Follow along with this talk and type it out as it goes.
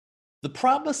The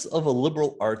promise of a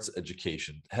liberal arts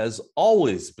education has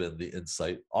always been the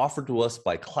insight offered to us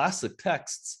by classic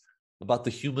texts about the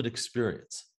human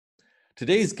experience.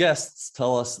 Today's guests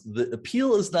tell us the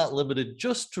appeal is not limited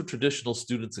just to traditional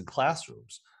students in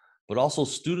classrooms, but also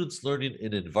students learning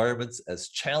in environments as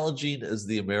challenging as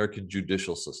the American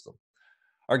judicial system.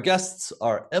 Our guests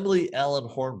are Emily Allen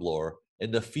Hornblower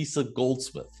and Nafisa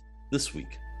Goldsmith this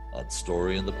week on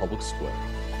Story in the Public Square.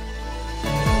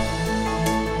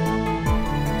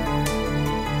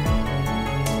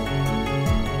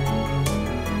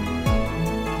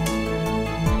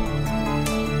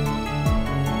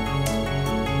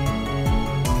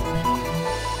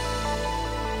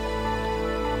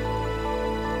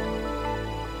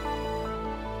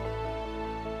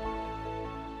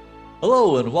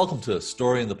 Hello, and welcome to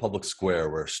Story in the Public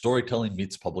Square, where storytelling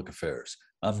meets public affairs.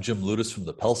 I'm Jim Ludis from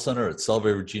the Pell Center at Salve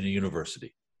Regina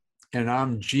University. And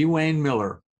I'm G. Wayne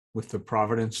Miller with the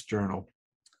Providence Journal.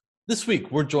 This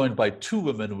week, we're joined by two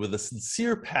women with a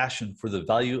sincere passion for the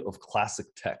value of classic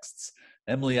texts.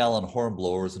 Emily Allen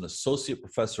Hornblower is an associate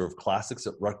professor of classics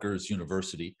at Rutgers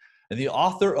University and the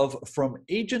author of From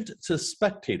Agent to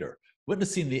Spectator,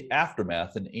 Witnessing the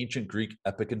Aftermath in Ancient Greek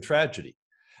Epic and Tragedy.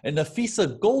 And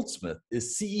Nafisa Goldsmith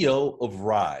is CEO of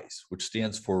RISE, which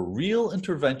stands for Real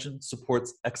Intervention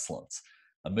Supports Excellence,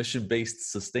 a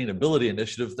mission-based sustainability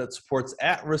initiative that supports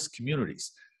at-risk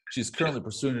communities. She's currently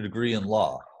pursuing a degree in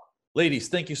law. Ladies,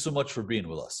 thank you so much for being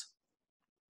with us.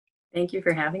 Thank you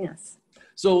for having us.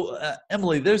 So,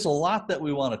 Emily, there's a lot that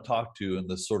we want to talk to in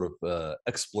this sort of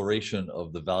exploration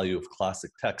of the value of classic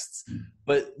texts,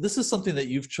 but this is something that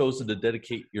you've chosen to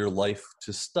dedicate your life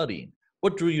to studying.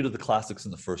 What drew you to the classics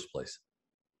in the first place?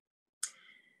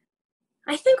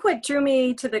 I think what drew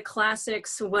me to the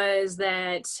classics was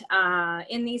that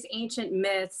in these ancient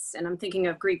myths, and I'm thinking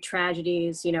of Greek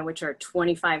tragedies, which are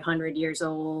 2,500 years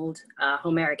old,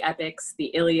 Homeric epics,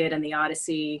 the Iliad and the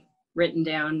Odyssey, written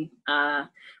down,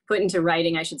 put into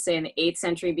writing, I should say, in the 8th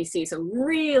century BC. So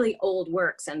really old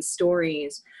works and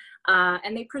stories.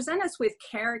 And they present us with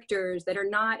characters that are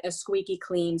not a squeaky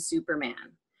clean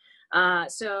Superman.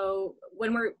 So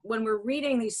when we're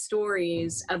reading these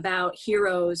stories about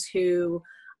heroes who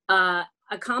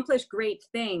accomplish great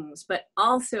things, but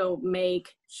also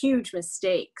make huge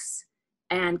mistakes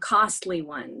and costly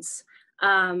ones,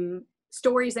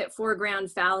 stories that foreground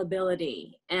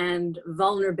fallibility and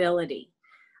vulnerability,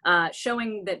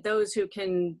 showing that those who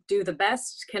can do the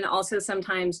best can also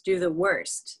sometimes do the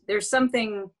worst. There's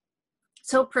something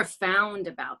so profound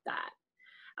about that.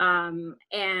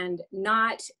 And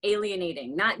not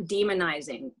alienating, not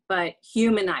demonizing, but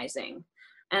humanizing.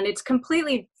 And it's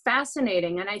completely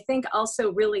fascinating, and I think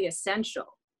also really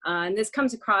essential. And this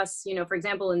comes across, for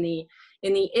example, in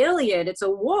the Iliad, it's a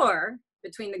war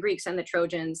between the Greeks and the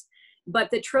Trojans,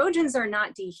 but the Trojans are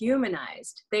not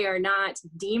dehumanized. They are not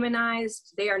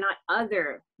demonized. They are not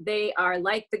other. They are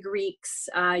like the Greeks.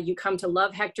 You come to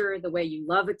love Hector the way you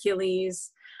love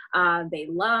Achilles. They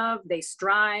love, they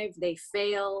strive, they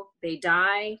fail, they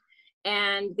die.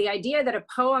 And the idea that a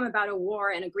poem about a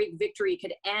war and a Greek victory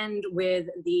could end with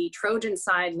the Trojan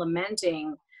side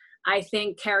lamenting, I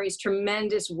think carries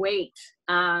tremendous weight,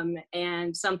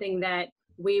 and something that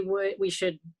we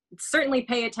should certainly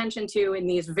pay attention to in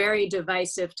these very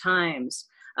divisive times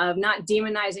of not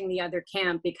demonizing the other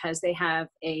camp because they have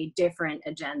a different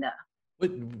agenda.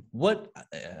 What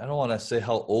I don't want to say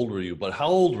how old were you, but how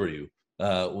old were you?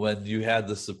 When you had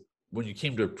this, when you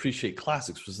came to appreciate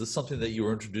classics? Was this something that you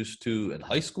were introduced to in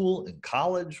high school, in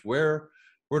college? Where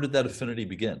did that affinity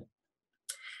begin?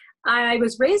 I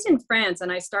was raised in France,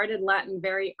 and I started Latin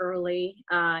very early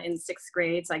in 6th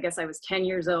grade. So I guess I was 10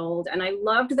 years old, and I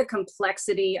loved the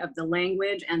complexity of the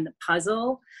language and the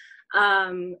puzzle.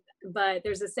 But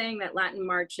there's a saying that Latin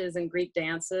marches and Greek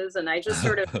dances, and I just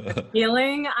sort of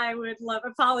feeling I would love,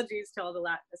 apologies to all the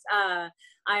Latinists.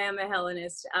 I am a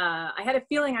Hellenist. I had a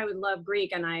feeling I would love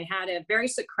Greek, and I had a very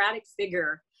Socratic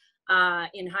figure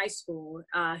in high school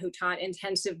who taught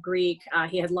intensive Greek.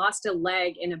 He had lost a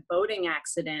leg in a boating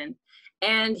accident,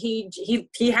 and he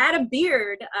had a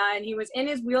beard, and he was in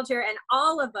his wheelchair, and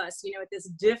all of us, at this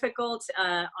difficult,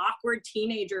 awkward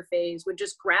teenager phase would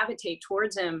just gravitate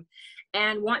towards him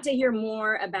and want to hear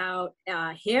more about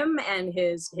him and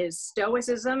his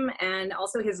stoicism, and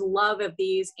also his love of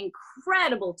these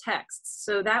incredible texts.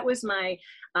 So that was my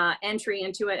entry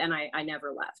into it, and I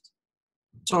never left.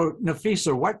 So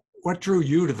Nafisa, what drew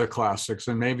you to the classics?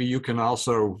 And maybe you can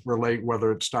also relate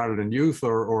whether it started in youth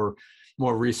or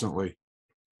more recently.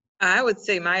 I would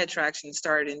say my attraction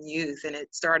started in youth, and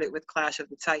it started with Clash of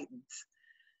the Titans.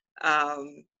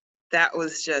 That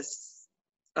was just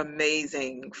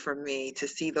amazing for me to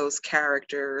see those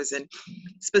characters, and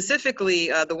specifically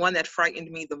the one that frightened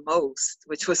me the most,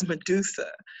 which was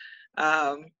Medusa.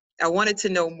 Um, I wanted to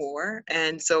know more.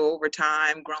 And so over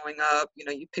time, growing up,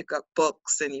 you pick up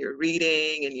books and you're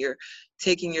reading and you're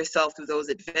taking yourself through those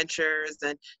adventures.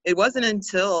 And it wasn't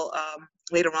until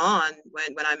later on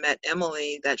when I met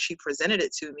Emily that she presented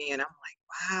it to me. And I'm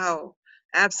like, wow,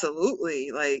 absolutely.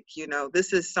 Like,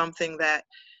 this is something that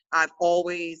I've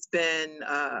always been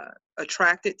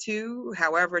attracted to.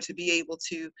 However, to be able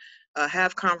to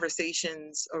have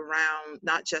conversations around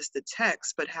not just the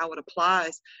text, but how it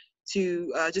applies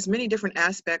to just many different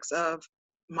aspects of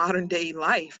modern day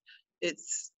life.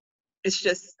 It's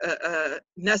just a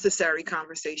necessary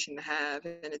conversation to have,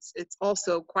 and it's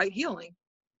also quite healing.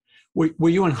 Were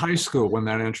you in high school when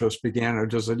that interest began, or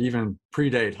does it even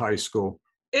predate high school?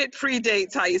 It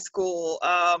predates high school.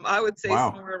 I would say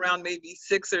Wow. somewhere around maybe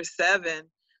 6 or 7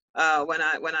 when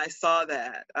I saw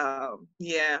that.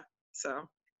 Yeah.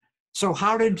 So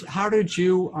how did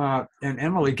you and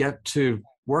Emily get to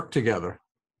work together?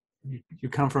 You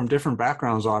come from different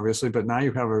backgrounds, obviously, but now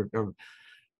you have a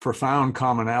profound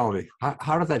commonality.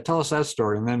 How did that? Tell us that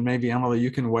story, and then maybe Emily,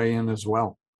 you can weigh in as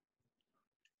well.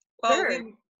 Well, Sure.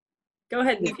 Go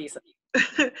ahead, Nafisa.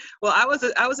 well, I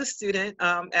was a student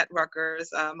at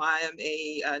Rutgers. I am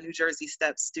a New Jersey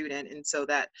STEP student, and so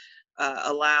that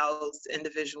allows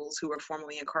individuals who are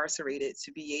formerly incarcerated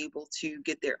to be able to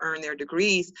earn their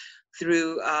degrees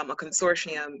through a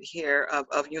consortium here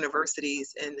of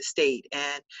universities in the state.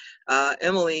 And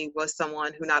Emily was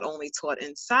someone who not only taught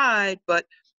inside, but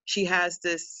she has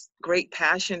this great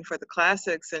passion for the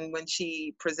classics. And when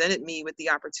she presented me with the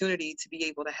opportunity to be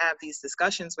able to have these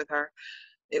discussions with her,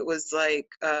 it was like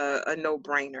a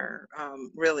no-brainer,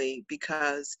 really,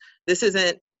 because this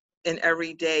isn't an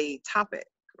everyday topic,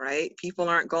 right? People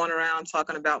aren't going around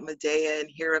talking about Medea and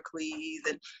Heracles,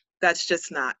 and that's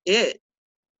just not it.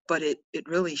 But it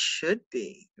really should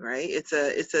be, right? It's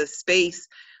a space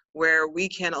where we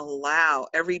can allow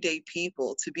everyday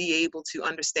people to be able to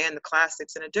understand the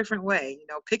classics in a different way.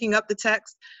 Picking up the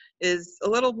text is a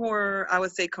little more, I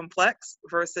would say, complex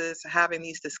versus having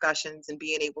these discussions and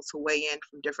being able to weigh in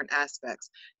from different aspects.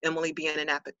 Emily being an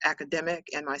academic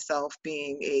and myself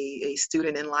being a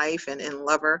student in life and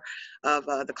lover of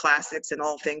the classics and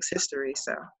all things history.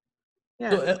 So,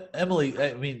 yeah. So Emily,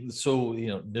 I mean,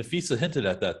 Nafisa hinted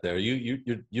at that there.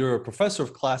 You're a professor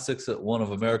of classics at one of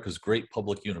America's great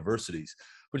public universities,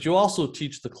 but you also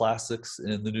teach the classics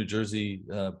in the New Jersey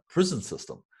prison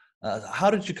system.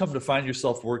 How did you come to find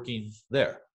yourself working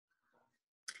there?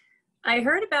 I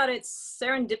heard about it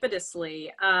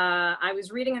serendipitously. I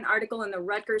was reading an article in the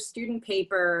Rutgers student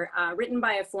paper written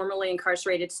by a formerly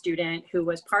incarcerated student who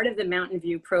was part of the Mountain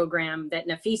View program that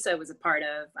Nafisa was a part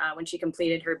of when she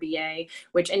completed her BA,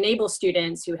 which enables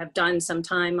students who have done some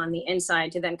time on the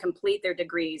inside to then complete their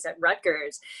degrees at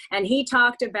Rutgers. And he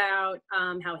talked about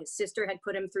how his sister had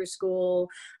put him through school.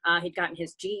 He'd gotten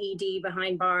his GED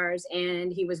behind bars,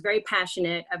 and he was very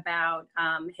passionate about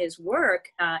his work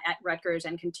at Rutgers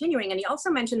and continuing. And he also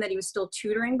mentioned that he was still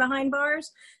tutoring behind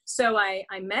bars. So I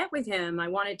met with him. I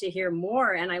wanted to hear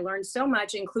more, and I learned so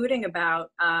much, including about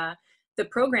the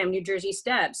program New Jersey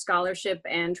STEP, Scholarship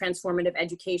and Transformative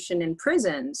Education in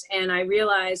Prisons. And I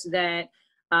realized that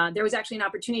there was actually an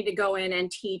opportunity to go in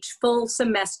and teach full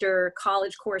semester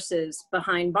college courses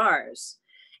behind bars.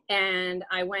 And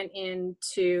I went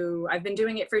I've been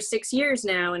doing it for 6 years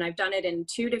now, and I've done it in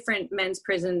 2 different men's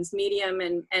prisons, medium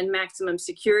and maximum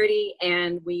security.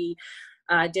 And we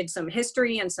did some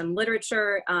history and some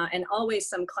literature and always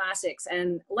some classics.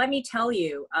 And let me tell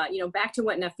you, back to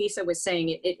what Nafisa was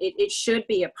saying, it should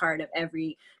be a part of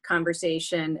every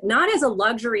conversation, not as a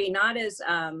luxury, not as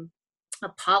a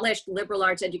polished liberal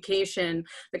arts education.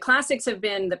 The classics have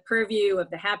been the purview of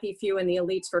the happy few and the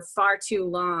elites for far too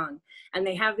long. And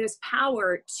they have this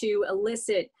power to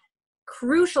elicit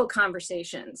crucial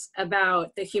conversations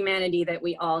about the humanity that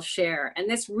we all share. And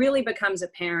this really becomes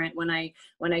apparent when I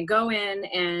go in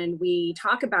and we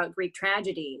talk about Greek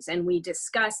tragedies and we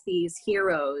discuss these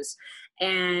heroes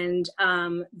and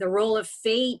the role of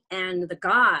fate and the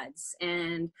gods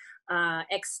and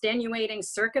extenuating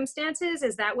circumstances.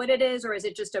 Is that what it is? Or is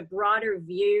it just a broader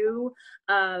view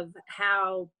of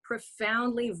how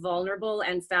profoundly vulnerable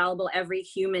and fallible every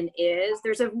human is?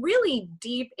 There's a really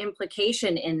deep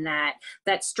implication in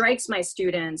that strikes my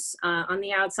students on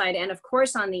the outside and of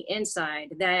course on the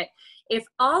inside, that if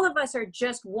all of us are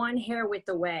just one hair width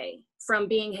away from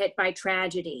being hit by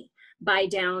tragedy, by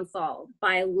downfall,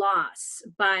 by loss,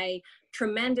 by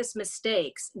tremendous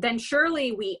mistakes, then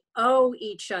surely we owe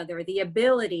each other the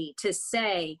ability to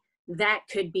say, that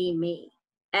could be me.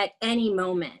 at any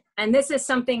moment. And this is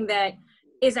something that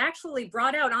is actually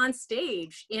brought out on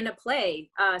stage in a play.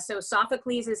 So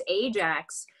Sophocles is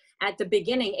Ajax. At the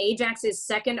beginning, Ajax is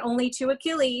second only to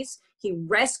Achilles. He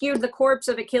rescued the corpse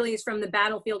of Achilles from the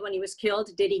battlefield when he was killed.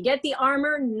 Did he get the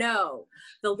armor? No.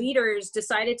 The leaders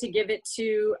decided to give it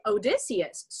to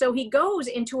Odysseus. So he goes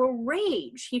into a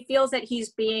rage. He feels that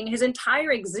his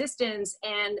entire existence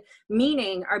and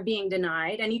meaning are being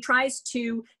denied, and he tries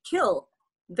to kill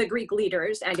the Greek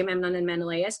leaders, Agamemnon and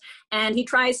Menelaus, and he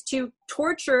tries to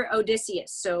torture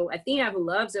Odysseus. So Athena, who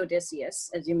loves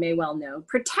Odysseus, as you may well know,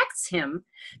 protects him,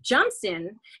 jumps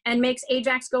in, and makes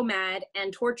Ajax go mad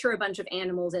and torture a bunch of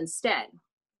animals instead.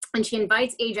 And she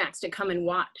invites Ajax to come and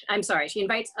watch. She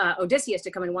invites Odysseus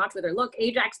to come and watch with her. Look,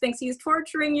 Ajax thinks he's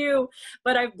torturing you,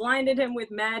 but I've blinded him with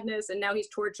madness, and now he's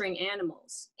torturing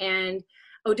animals. And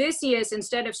Odysseus,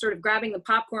 instead of sort of grabbing the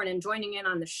popcorn and joining in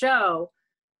on the show,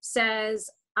 says,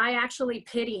 I actually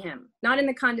pity him, not in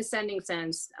the condescending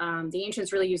sense. The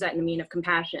ancients really use that in the meaning of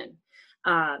compassion,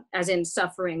 as in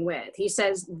suffering with. He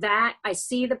says that I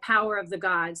see the power of the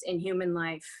gods in human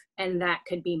life, and that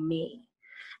could be me.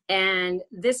 And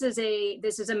this is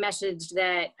a message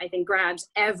that I think grabs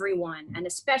everyone, and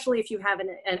especially if you have an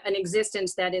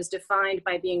existence that is defined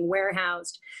by being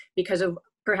warehoused because of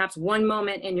perhaps one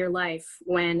moment in your life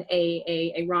when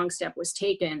a wrong step was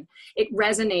taken. It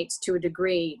resonates to a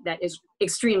degree that is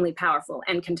extremely powerful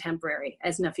and contemporary,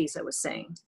 as Nafisa was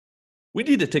saying. We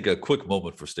need to take a quick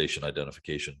moment for station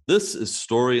identification. This is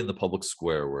Story in the Public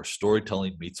Square, where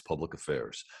storytelling meets public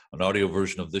affairs. An audio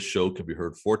version of this show can be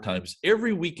heard 4 times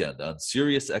every weekend on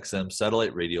Sirius XM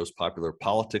Satellite Radio's popular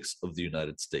Politics of the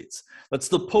United States. That's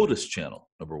the POTUS channel,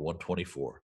 number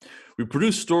 124. We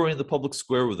produce Story in the Public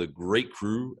Square with a great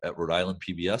crew at Rhode Island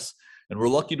PBS, and we're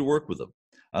lucky to work with them.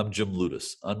 I'm Jim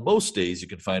Ludis. On most days, you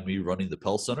can find me running the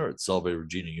Pell Center at Salve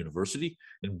Regina University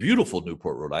in beautiful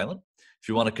Newport, Rhode Island. If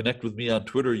you want to connect with me on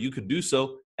Twitter, you can do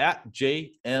so at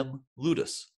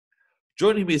JMLudis.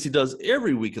 Joining me as he does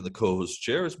every week in the co-host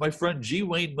chair is my friend G.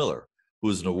 Wayne Miller, who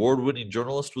is an award-winning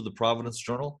journalist with the Providence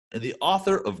Journal and the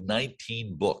author of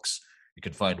 19 books. You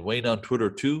can find Wayne on Twitter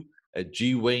too at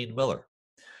G. Wayne Miller.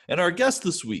 And our guests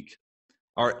this week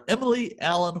are Emily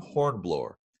Allen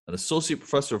Hornblower, an associate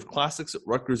professor of classics at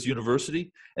Rutgers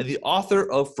University and the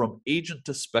author of From Agent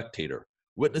to Spectator,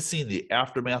 Witnessing the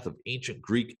Aftermath of Ancient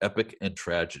Greek Epic and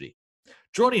Tragedy.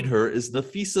 Joining her is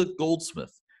Nafisa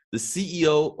Goldsmith, the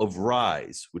CEO of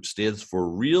RISE, which stands for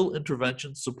Real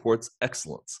Intervention Supports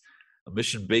Excellence, a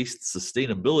mission-based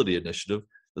sustainability initiative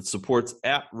that supports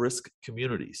at-risk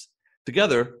communities.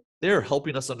 Together, they are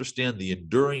helping us understand the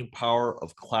enduring power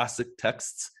of classic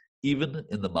texts, even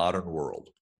in the modern world.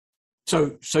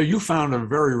 So you found a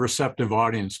very receptive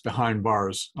audience behind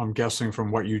bars, I'm guessing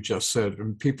from what you just said,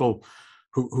 and people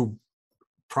who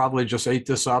probably just ate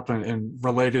this up and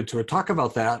related to it. Talk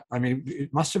about that. I mean,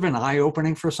 it must have been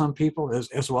eye-opening for some people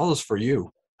as well as for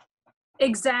you.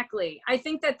 Exactly. I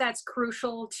think that that's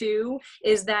crucial too,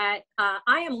 is that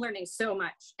I am learning so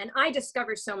much, and I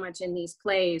discover so much in these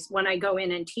plays when I go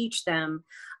in and teach them,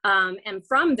 and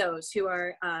from those who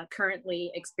are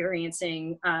currently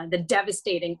experiencing the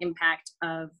devastating impact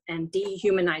of and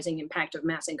dehumanizing impact of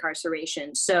mass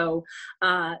incarceration. So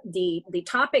the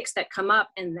topics that come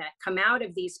up and that come out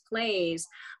of these plays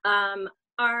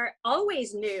are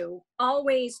always new,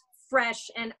 always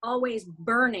fresh, and always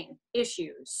burning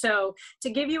issues. So to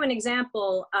give you an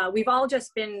example, we've all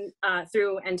just been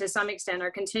through, and to some extent are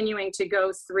continuing to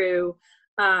go through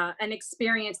an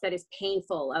experience that is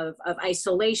painful of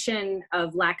isolation,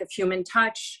 of lack of human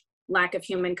touch, lack of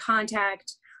human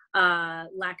contact,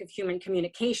 lack of human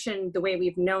communication, the way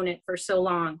we've known it for so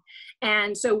long.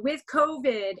 And so with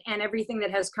COVID and everything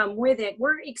that has come with it,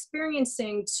 we're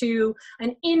experiencing to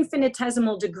an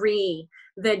infinitesimal degree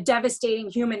the devastating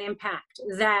human impact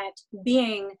that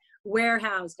being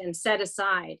warehoused and set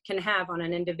aside can have on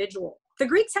an individual. The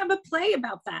Greeks have a play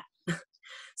about that.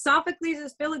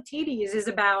 Sophocles' Philoctetes is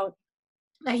about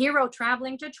a hero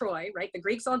traveling to Troy, right? The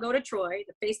Greeks all go to Troy,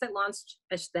 the place that launched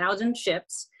 1,000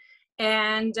 ships.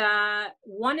 And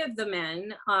one of the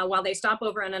men, while they stop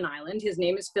over on an island, his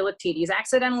name is Philoctetes,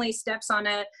 accidentally steps on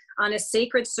a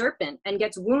sacred serpent and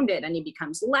gets wounded, and he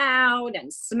becomes loud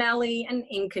and smelly and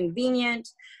inconvenient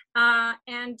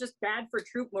and just bad for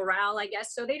troop morale, I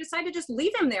guess. So they decide to just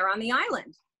leave him there on the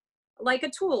island like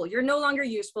a tool. You're no longer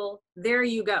useful. There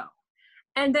you go.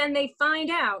 And then they find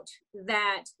out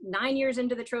that 9 years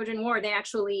into the Trojan War, they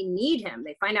actually need him.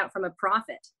 They find out from a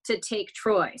prophet to take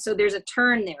Troy. So there's a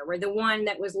turn there where the one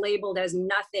that was labeled as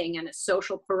nothing and a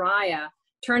social pariah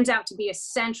turns out to be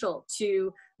essential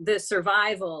to the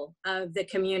survival of the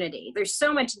community. There's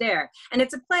so much there. And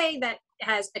it's a play that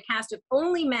has a cast of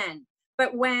only men.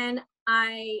 But when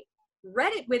I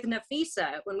read it with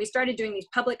Nafisa, when we started doing these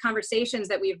public conversations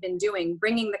that we've been doing,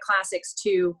 bringing the classics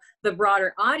to the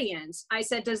broader audience, I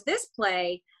said, does this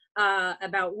play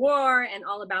about war and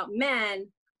all about men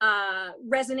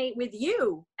resonate with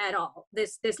you at all?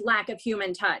 This lack of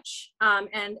human touch,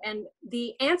 and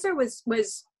the answer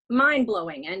was mind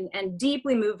blowing and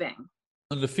deeply moving.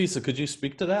 Nafisa, could you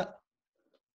speak to that?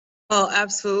 Oh,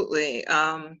 absolutely.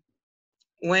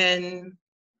 When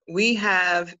we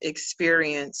have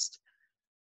experienced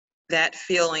that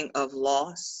feeling of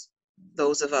loss,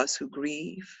 those of us who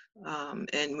grieve,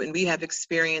 and when we have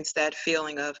experienced that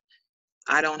feeling of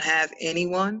I don't have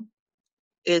anyone,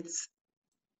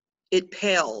 it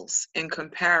pales in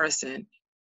comparison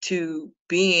to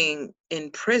being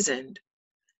imprisoned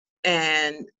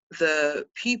and the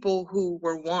people who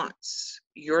were once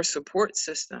your support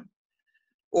system,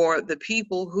 or the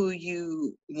people who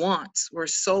you once were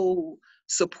so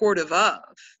supportive of,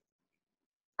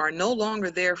 are no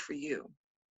longer there for you.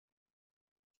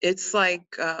 It's like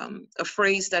a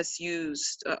phrase that's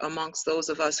used amongst those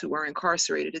of us who are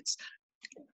incarcerated. It's,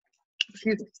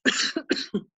 excuse me.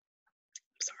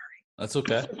 Sorry. That's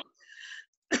okay.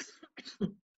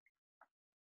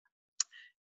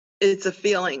 It's a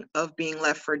feeling of being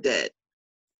left for dead.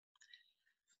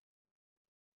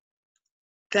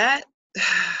 That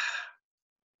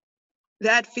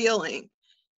feeling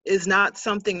is not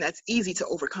something that's easy to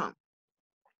overcome,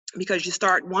 because you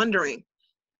start wondering,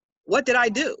 what did I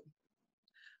do?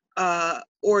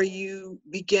 Or you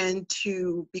begin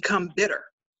to become bitter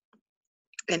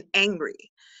and angry,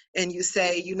 and you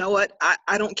say, you know what,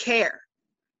 I don't care,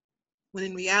 when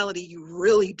in reality you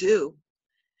really do.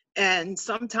 And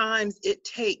sometimes it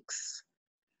takes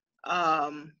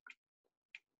a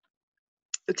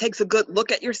good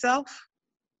look at yourself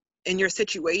and your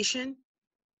situation.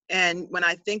 And when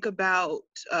I think about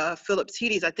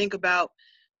Philippides, I think about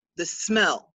the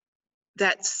smell,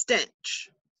 that stench,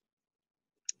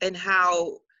 and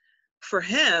how for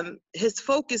him, his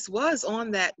focus was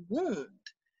on that wound.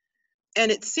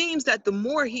 And it seems that the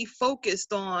more he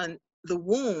focused on the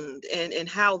wound and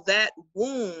how that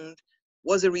wound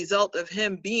was a result of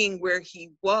him being where he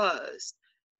was,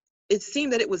 it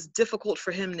seemed that it was difficult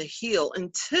for him to heal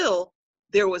until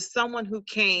there was someone who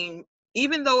came,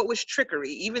 even though it was trickery,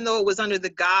 even though it was under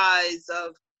the guise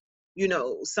of, you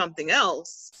know, something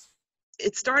else.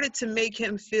 It started to make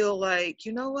him feel like,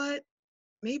 you know what,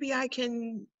 maybe I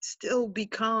can still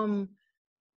become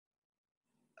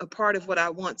a part of what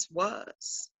I once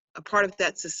was, a part of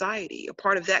that society, a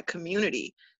part of that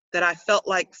community that I felt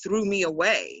like threw me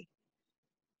away.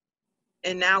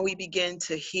 And now we begin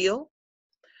to heal.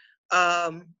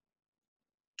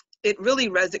 It really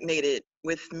resonated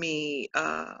with me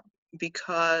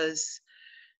because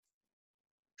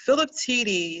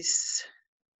Philippides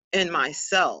and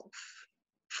myself,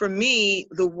 for me,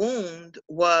 the wound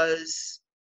was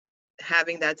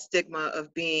having that stigma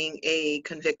of being a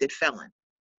convicted felon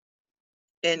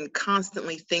and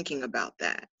constantly thinking about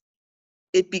that.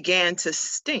 It began to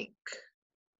stink.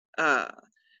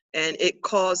 And it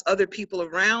caused other people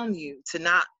around you to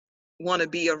not want to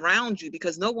be around you,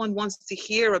 because no one wants to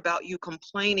hear about you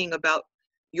complaining about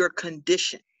your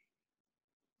condition.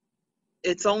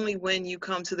 It's only when you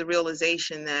come to the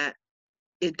realization that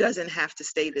it doesn't have to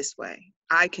stay this way.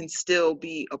 I can still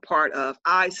be a part of,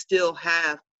 I still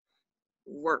have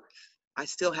worth. I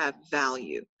still have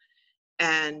value.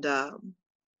 And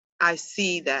I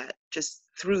see that just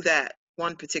through that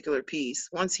one particular piece,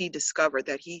 once he discovered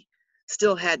that he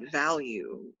still had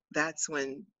value, that's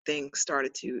when things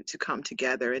started to come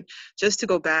together. And just to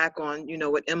go back on, you know,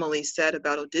 what Emily said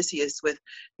about Odysseus with,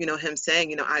 you know, him saying,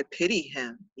 you know, I pity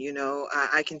him, you know,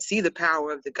 I can see the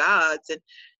power of the gods, and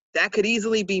that could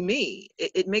easily be me.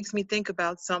 It makes me think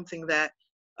about something that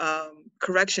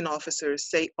correction officers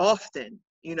say often,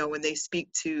 you know, when they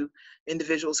speak to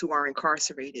individuals who are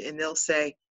incarcerated, and they'll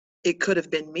say, it could have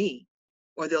been me.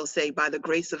 Or they'll say, by the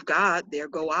grace of God, there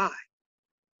go I.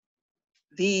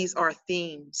 These are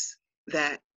themes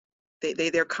that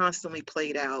they're constantly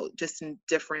played out, just in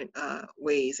different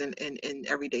ways in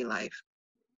everyday life.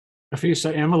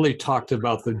 Nafisa, Emily talked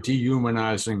about the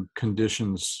dehumanizing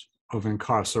conditions of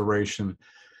incarceration,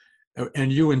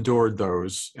 and you endured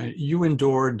those. You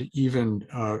endured even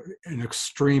an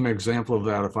extreme example of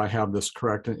that, if I have this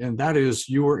correct, and that is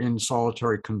you were in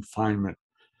solitary confinement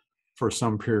for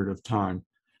some period of time.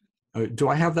 Do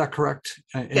I have that correct?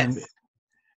 Yes.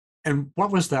 And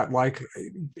what was that like?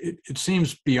 It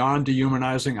seems beyond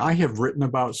dehumanizing. I have written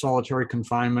about solitary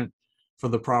confinement for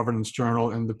the Providence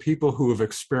Journal, and the people who have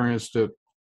experienced it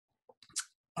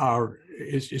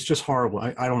it's just horrible.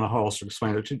 I don't know how else to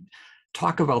explain it. To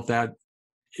talk about that,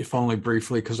 if only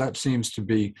briefly, because that seems to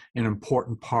be an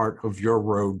important part of your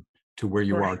road to where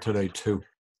you are today too.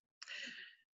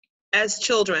 As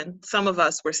children, some of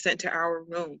us were sent to our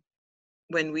room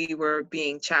when we were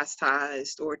being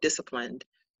chastised or disciplined.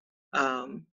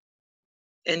 And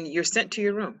you're sent to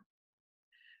your room.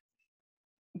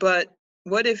 But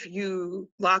what if you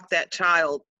lock that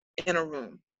child in a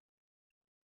room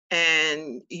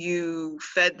and you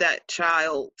fed that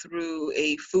child through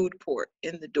a food port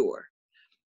in the door,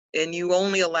 and you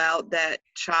only allowed that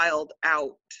child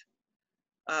out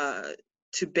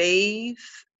to bathe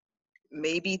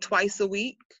maybe twice a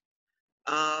week?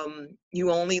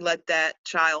 You only let that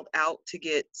child out to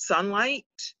get sunlight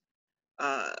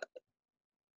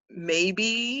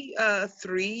maybe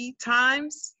 3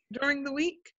 times during the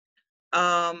week.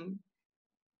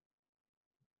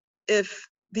 If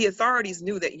the authorities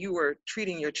knew that you were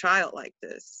treating your child like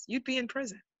this, you'd be in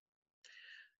prison.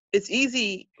 It's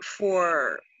easy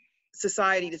for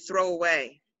society to throw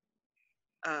away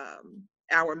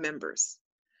our members,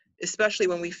 especially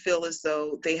when we feel as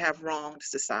though they have wronged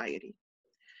society.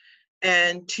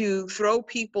 And to throw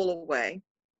people away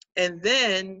and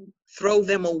then throw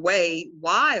them away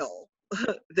while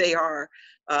they are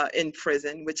in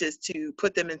prison, which is to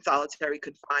put them in solitary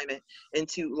confinement and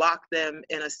to lock them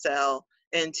in a cell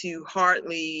and to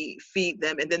hardly feed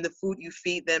them. And then the food you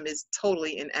feed them is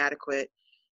totally inadequate.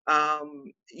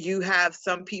 You have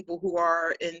some people who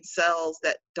are in cells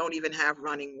that don't even have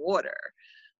running water.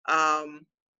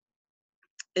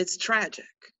 It's tragic.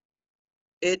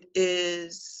 It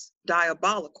is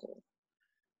diabolical.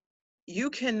 You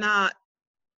cannot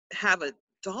have a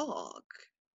dog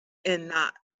and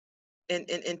not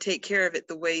and take care of it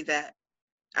the way that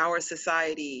our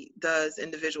society does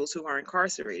individuals who are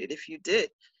incarcerated. If you did,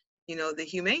 the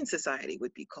Humane Society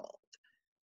would be called.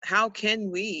 How can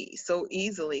we so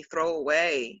easily throw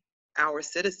away our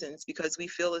citizens because we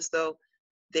feel as though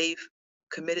they've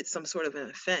committed some sort of an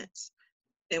offense?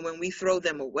 And when we throw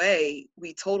them away,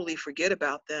 we totally forget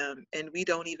about them, and we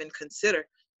don't even consider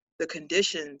the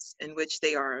conditions in which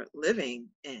they are living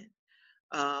in.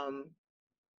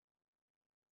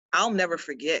 I'll never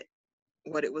forget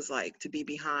what it was like to be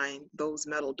behind those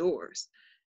metal doors.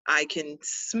 I can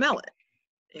smell it,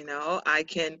 I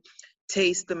can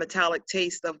taste the metallic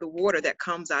taste of the water that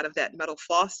comes out of that metal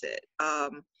faucet.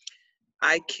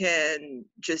 I can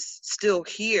just still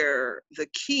hear the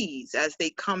keys as they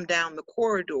come down the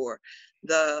corridor,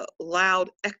 the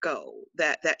loud echo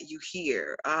that you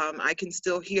hear. I can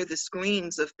still hear the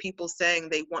screams of people saying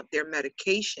they want their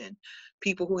medication,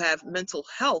 people who have mental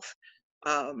health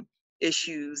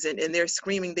issues, and they're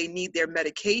screaming they need their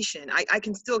medication. I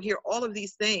can still hear all of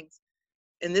these things.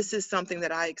 And this is something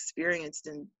that I experienced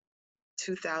in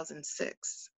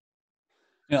 2006.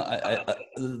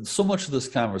 So much of this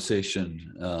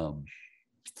conversation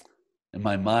in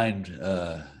my mind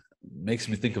makes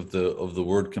me think of the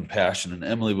word compassion. And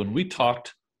Emily, when we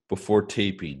talked before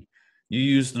taping, you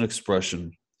used an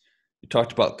expression. You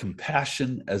talked about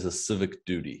compassion as a civic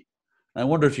duty. And I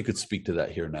wonder if you could speak to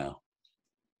that here now.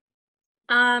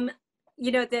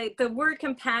 The word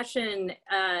compassion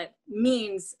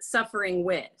means suffering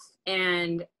with.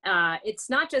 And it's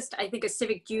not just, I think, a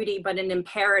civic duty, but an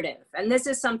imperative. And this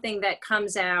is something that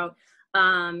comes out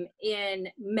in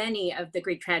many of the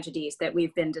Greek tragedies that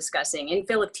we've been discussing. In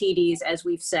Philoctetes, as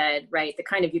we've said, right, the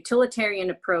kind of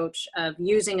utilitarian approach of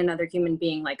using another human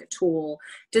being like a tool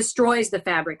destroys the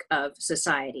fabric of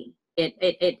society.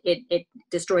 It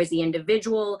destroys the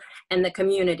individual and the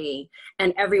community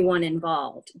and everyone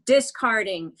involved,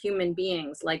 discarding human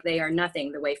beings like they are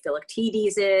nothing, the way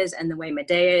Philoctetes is and the way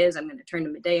Medea is. I'm going to turn to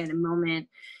Medea in a moment.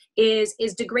 Is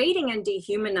degrading and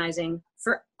dehumanizing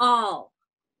for all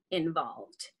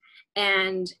involved.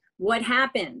 And what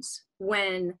happens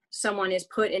when someone is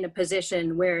put in a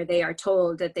position where they are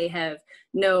told that they have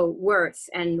no worth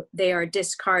and they are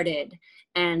discarded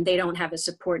and they don't have a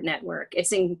support network?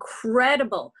 It's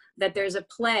incredible that there's a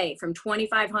play from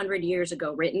 2,500 years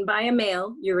ago written by a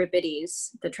male,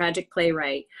 Euripides, the tragic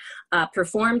playwright,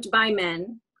 performed by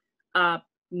men,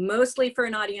 mostly for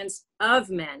an audience of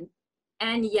men.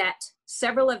 And yet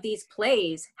several of these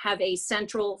plays have a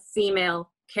central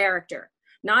female character,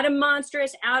 not a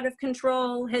monstrous, out of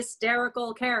control,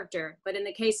 hysterical character. But in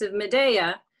the case of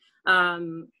Medea,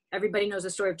 everybody knows the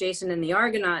story of Jason and the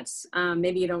Argonauts.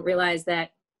 Maybe you don't realize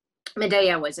that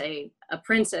Medea was a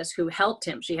princess who helped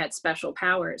him. She had special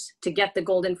powers to get the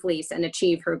golden fleece and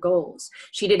achieve her goals.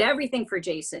 She did everything for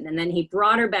Jason, and then he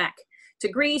brought her back to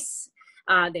Greece.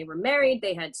 They were married,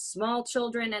 they had small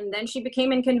children, and then she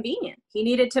became inconvenient. He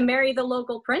needed to marry the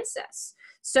local princess.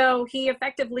 So he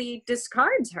effectively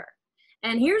discards her.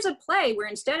 And here's a play where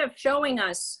instead of showing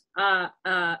us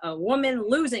a woman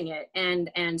losing it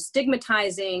and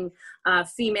stigmatizing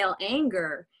female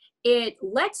anger, it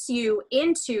lets you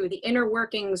into the inner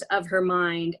workings of her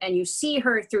mind, and you see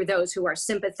her through those who are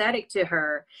sympathetic to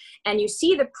her, and you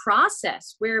see the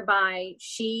process whereby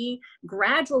she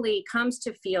gradually comes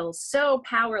to feel so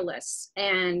powerless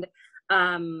and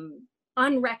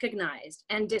unrecognized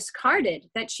and discarded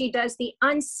that she does the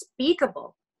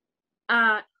unspeakable,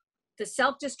 the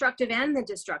self-destructive and the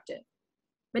destructive.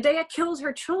 Medea kills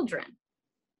her children.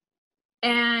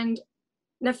 And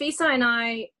Nafisa and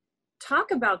I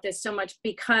talk about this so much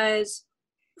because,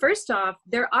 first off,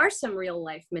 there are some real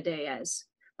life Medeas.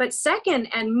 But second,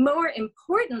 and more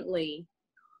importantly,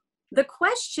 the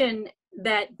question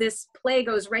that this play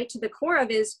goes right to the core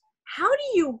of is,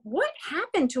 what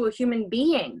happened to a human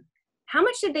being? How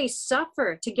much did they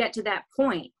suffer to get to that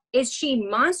point? Is she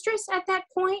monstrous at that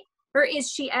point, or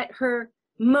is she at her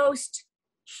most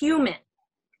human?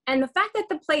 And the fact that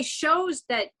the play shows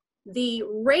that the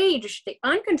rage, the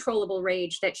uncontrollable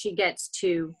rage that she gets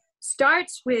to,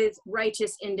 starts with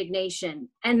righteous indignation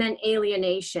and then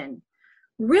alienation,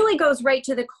 really goes right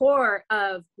to the core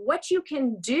of what you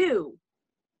can do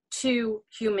to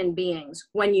human beings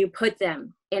when you put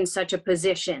them in such a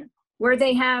position where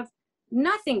they have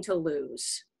nothing to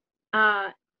lose,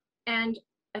 and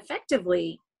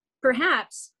effectively,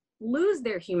 perhaps, lose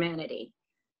their humanity.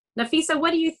 Nafisa,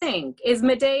 what do you think? Is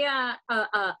Medea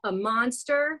a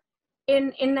monster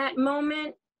in that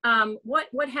moment?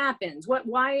 What happens?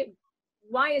 Why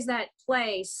is that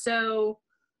play so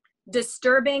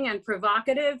disturbing and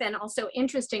provocative, and also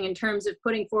interesting in terms of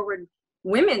putting forward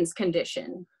women's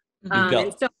condition?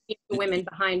 And so many women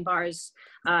behind bars,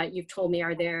 you've told me,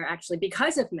 are there actually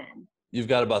because of men. You've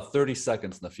got about 30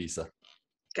 seconds, Nafisa.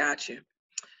 Got you.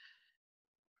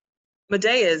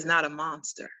 Medea is not a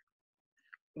monster.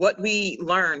 What we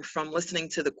learned from listening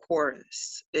to the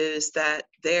chorus is that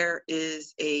there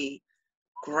is a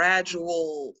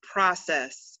gradual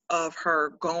process of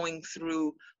her going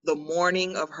through the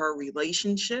mourning of her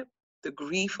relationship, the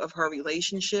grief of her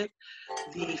relationship,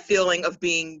 the feeling of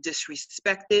being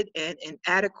disrespected and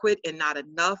inadequate and not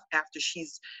enough after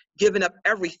she's given up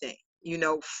everything,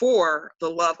 for the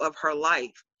love of her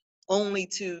life, only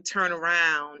to turn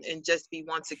around and just be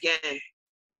once again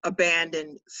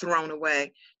abandoned, thrown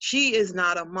away. She is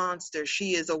not a monster.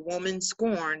 She is a woman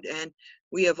scorned, and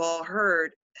we have all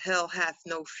heard, hell hath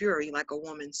no fury like a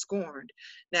woman scorned.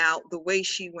 Now, the way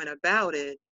she went about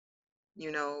it,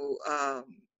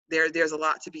 there's a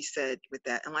lot to be said with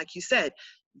that. And like you said,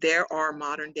 there are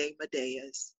modern day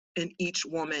Medeas, and each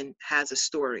woman has a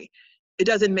story. It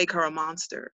doesn't make her a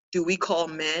monster. Do we call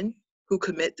men who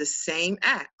commit the same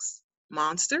acts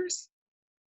monsters?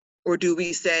 Or do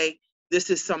we say, this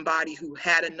is somebody who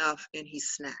had enough and he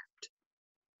snapped?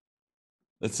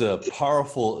 It's a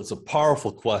powerful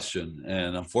question,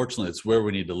 and unfortunately, it's where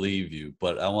we need to leave you.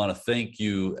 But I want to thank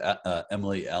you,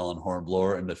 Emily Allen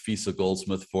Hornblower and Nafisa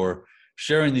Goldsmith, for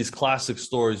sharing these classic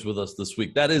stories with us this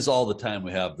week. That is all the time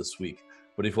we have this week.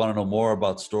 But if you want to know more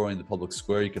about Story in the Public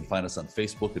Square, you can find us on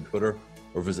Facebook and Twitter,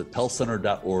 or visit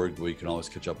pellcenter.org, where you can always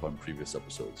catch up on previous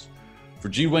episodes. For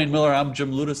G. Wayne Miller, I'm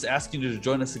Jim Ludes, asking you to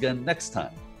join us again next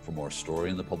time for more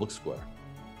Story in the Public Square.